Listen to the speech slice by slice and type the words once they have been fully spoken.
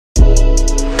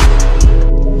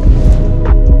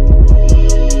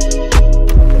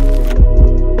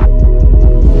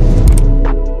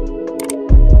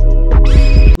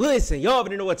Listen, y'all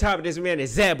already know what time it is, man.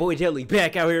 It's that boy DELI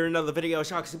back out here in another video.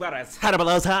 Talking about a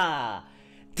Karrahbooo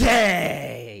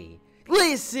day.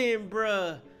 Listen,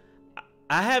 bruh.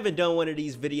 I haven't done one of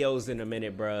these videos in a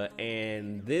minute, bruh.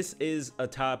 And this is a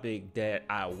topic that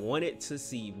I wanted to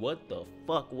see what the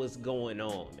fuck was going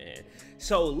on, man.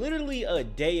 So literally a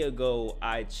day ago,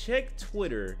 I checked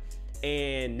Twitter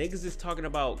and niggas is talking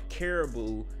about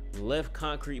Karrahbooo left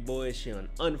Concrete Boys. She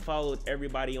unfollowed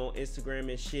everybody on Instagram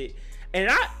and shit. And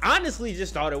I honestly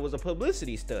just thought it was a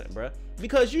publicity stunt, bruh.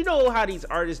 Because you know how these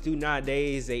artists do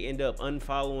nowadays. They end up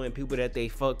unfollowing people that they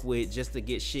fuck with just to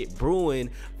get shit brewing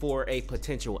for a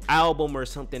potential album or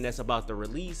something that's about to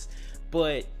release.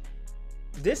 But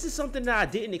this is something that I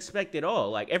didn't expect at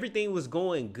all. Like, everything was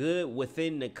going good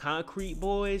within the Concrete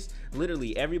Boys.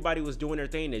 Literally, everybody was doing their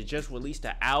thing. They just released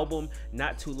an album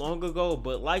not too long ago.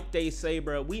 But like they say,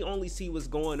 bro, we only see what's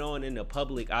going on in the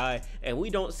public eye, and we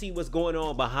don't see what's going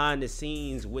on behind the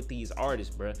scenes with these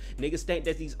artists, bro. Niggas think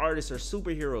that these artists are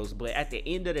superheroes, but at the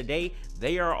end of the day,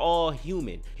 they are all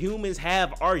human. Humans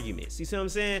have arguments. You see what I'm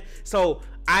saying? So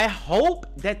I hope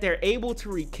that they're able to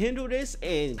rekindle this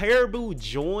and Karrahbooo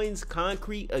joins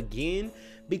Concrete again,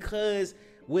 because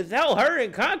without her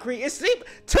in Concrete, it seems,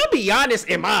 to be honest,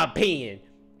 in my opinion,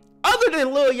 other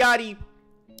than Lil Yachty,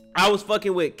 I was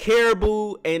fucking with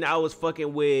Karrahbooo and I was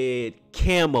fucking with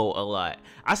Camo a lot.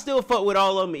 I still fuck with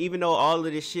all of them, even though all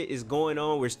of this shit is going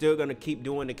on. We're still gonna keep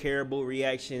doing the Karrahbooo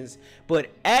reactions.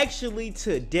 But actually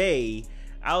today,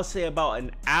 I'll say about an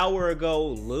hour ago,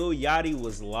 Lil Yachty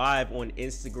was live on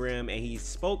Instagram and he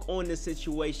spoke on the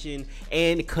situation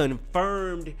and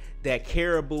confirmed that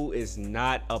Karrahbooo is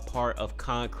not a part of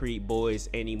Concrete Boys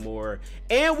anymore.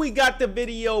 And we got the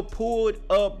video pulled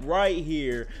up right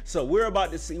here. So we're about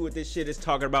to see what this shit is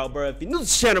talking about, bro. If you're new to the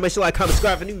channel, make sure you like, comment,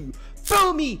 subscribe, and you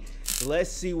follow me.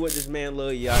 Let's see what this man Lil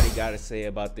Yachty got to say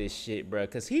about this shit, bro.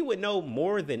 Because he would know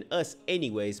more than us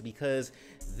anyways, because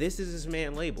this is his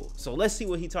man label. So let's see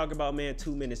what he talking about, man.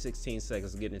 2 minutes, 16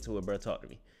 seconds. Getting into it, bro. Talk to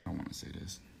me. I want to say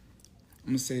this. I'm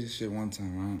going to say this shit one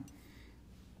time, right?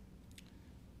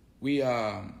 We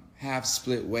have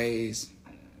split ways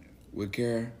with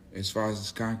Karrah as far as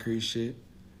this Concrete shit.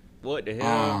 What the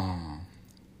hell?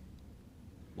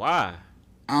 Why?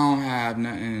 I don't have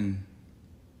nothing.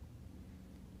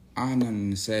 I have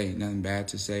nothing to say, nothing bad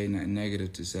to say, nothing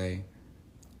negative to say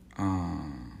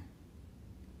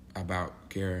about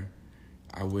Karrah.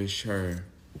 I wish her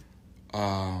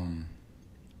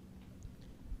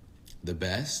the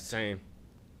best. Same.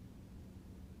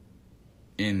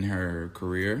 In her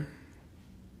career.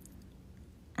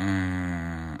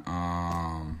 I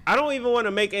don't even want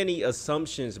to make any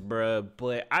assumptions, bruh,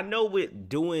 but I know with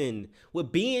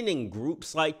being in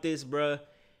groups like this, bruh,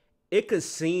 it could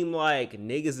seem like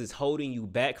niggas is holding you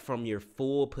back from your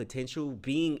full potential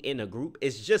being in a group.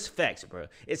 It's just facts, bro.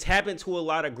 It's happened to a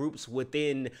lot of groups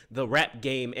within the rap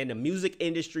game and the music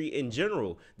industry in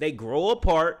general. They grow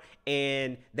apart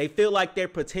and they feel like their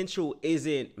potential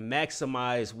isn't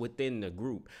maximized within the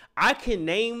group. I can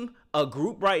name a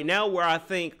group right now where I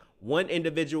think one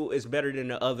individual is better than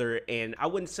the other, and I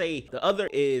wouldn't say the other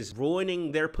is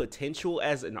ruining their potential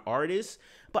as an artist,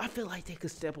 but I feel like they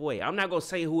could step away. I'm not gonna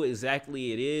say who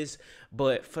exactly it is,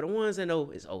 but for the ones that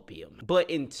know, it's Opium. But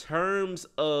in terms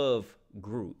of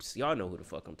groups, y'all know who the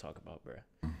fuck I'm talking about, bro.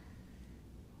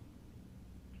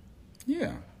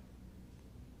 Yeah.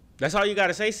 That's all you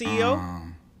gotta say,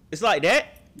 CEO? It's like that?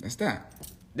 That's that.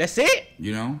 That's it?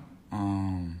 You know?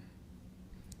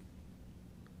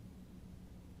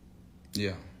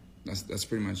 Yeah. That's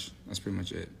pretty much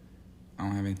it. I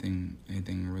don't have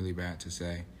anything really bad to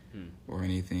say. Or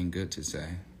anything good to say.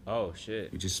 Oh shit.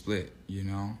 We just split, you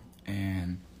know?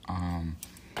 And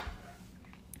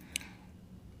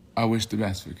I wish the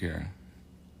best for Karrah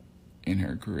in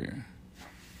her career.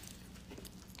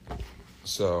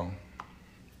 So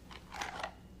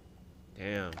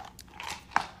damn.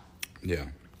 Yeah.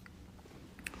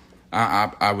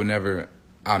 I'm never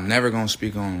gonna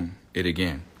speak on it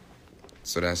again.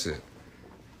 So that's it.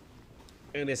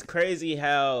 And it's crazy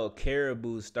how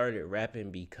Karrahbooo started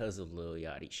rapping because of Lil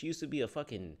Yachty. She used to be a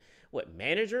fucking, what,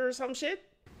 manager or some shit?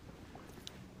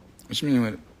 What you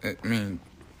mean? I mean,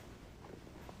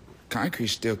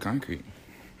 Concrete's still Concrete.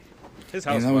 His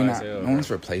house no no one's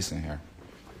replacing her.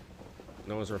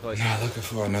 No one's replacing Not her. looking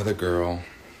for another girl.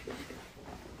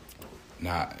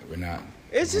 We're not.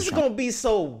 It's just gonna be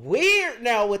so weird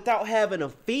now without having a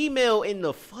female in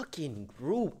the fucking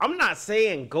group. I'm not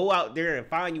saying go out there and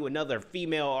find you another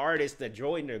female artist to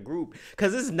join the group,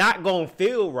 because it's not gonna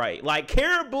feel right. Like,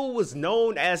 Karrahbooo was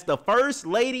known as the first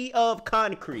lady of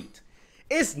Concrete.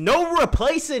 It's no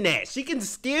replacing that. She can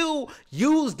still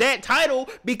use that title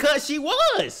because she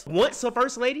was once a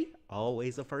first lady,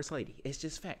 always a first lady. It's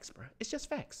just facts, bro. It's just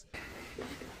facts.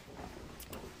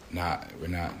 Nah, we're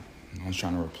not. I was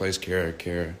trying to replace Kara.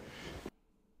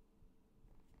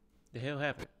 The hell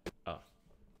happened? Oh.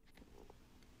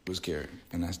 It was Kara,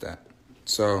 and that's that.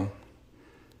 So.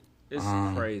 It's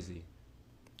crazy.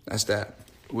 That's that.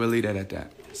 We'll leave that at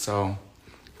that. So,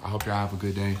 I hope y'all have a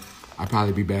good day. I'll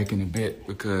probably be back in a bit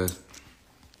because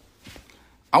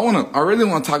I really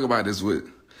want to talk about this I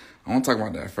want to talk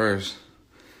about that first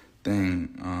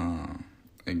thing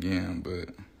again,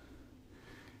 but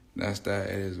that's that.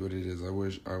 It is what it is. I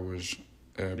wish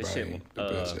everybody the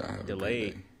best. Y'all have delayed.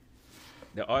 A good day.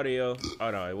 The audio.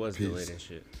 Oh no, it was Peace. delayed and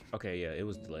shit. Okay, yeah, it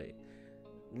was delayed.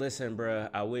 Listen, bruh,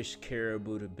 I wish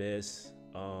Karrahbooo the best.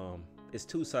 It's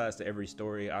two sides to every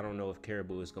story. I don't know if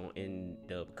Karrahbooo is gonna end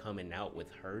up coming out with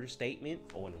her statement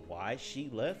on why she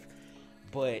left,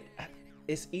 but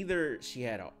it's either she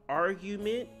had an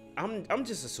argument. I'm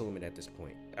just assuming at this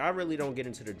point. I really don't get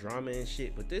into the drama and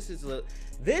shit, but this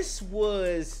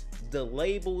was the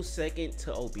label second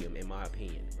to Opium in my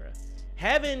opinion, bruh.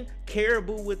 Having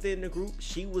Karrahbooo within the group,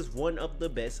 she was one of the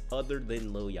best other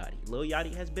than Lil Yachty. Lil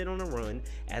Yachty has been on a run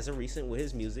as of recent with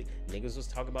his music. Niggas was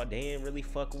talking about they didn't really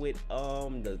fuck with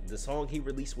the song he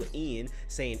released with Ian,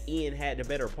 saying Ian had the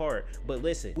better part. But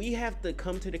listen, we have to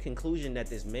come to the conclusion that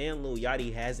this man Lil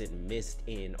Yachty hasn't missed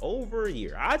in over a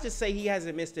year. I just say he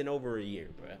hasn't missed in over a year,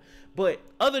 bruh. But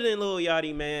other than Lil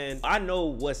Yachty, man, I know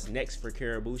what's next for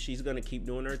Karrahbooo. She's gonna keep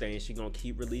doing her thing. She's gonna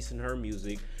keep releasing her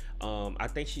music. I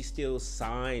think she's still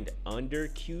signed under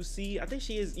QC. I think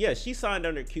she is. Yeah, she's signed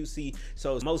under QC.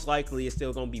 So most likely it's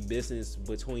still gonna be business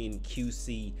between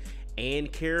QC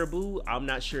and Karrahbooo. I'm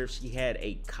not sure if she had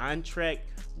a contract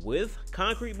with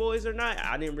Concrete Boys or not.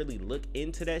 I didn't really look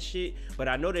into that shit, but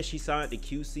I know that she signed to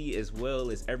QC as well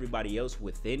as everybody else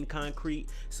within Concrete.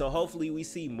 So hopefully we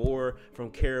see more from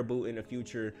Karrahbooo in the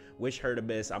future. Wish her the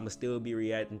best. I'ma still be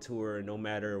reacting to her no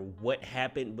matter what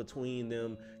happened between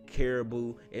them.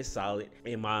 Karrahbooo is solid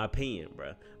in my opinion,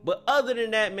 bro. But other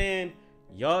than that, man,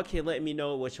 y'all can let me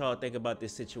know what y'all think about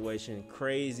this situation.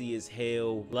 Crazy as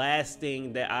hell. Last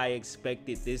thing that I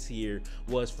expected this year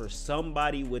was for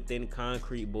somebody within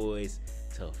Concrete Boys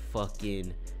to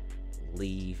fucking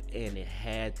leave, and it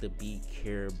had to be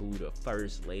Karrahbooo, the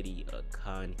first lady of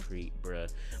Concrete,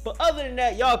 bruh. But other than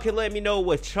that, y'all can let me know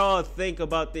what y'all think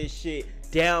about this shit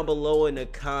down below in the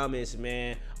comments,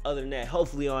 man. Other than that,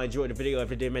 hopefully y'all enjoyed the video. If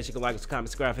you did, make sure you like, comment,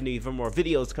 subscribe for even more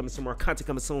videos coming, some more content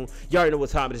coming soon. You already know what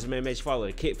time it is, man. Make sure you follow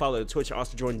the kid, follow the Twitch,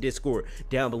 also join the Discord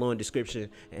down below in the description,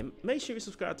 and make sure you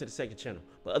subscribe to the second channel.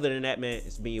 But other than that, man,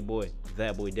 it's me, your boy,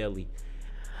 that boy DELI.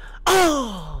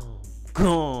 Oh,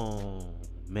 gone,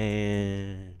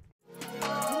 man.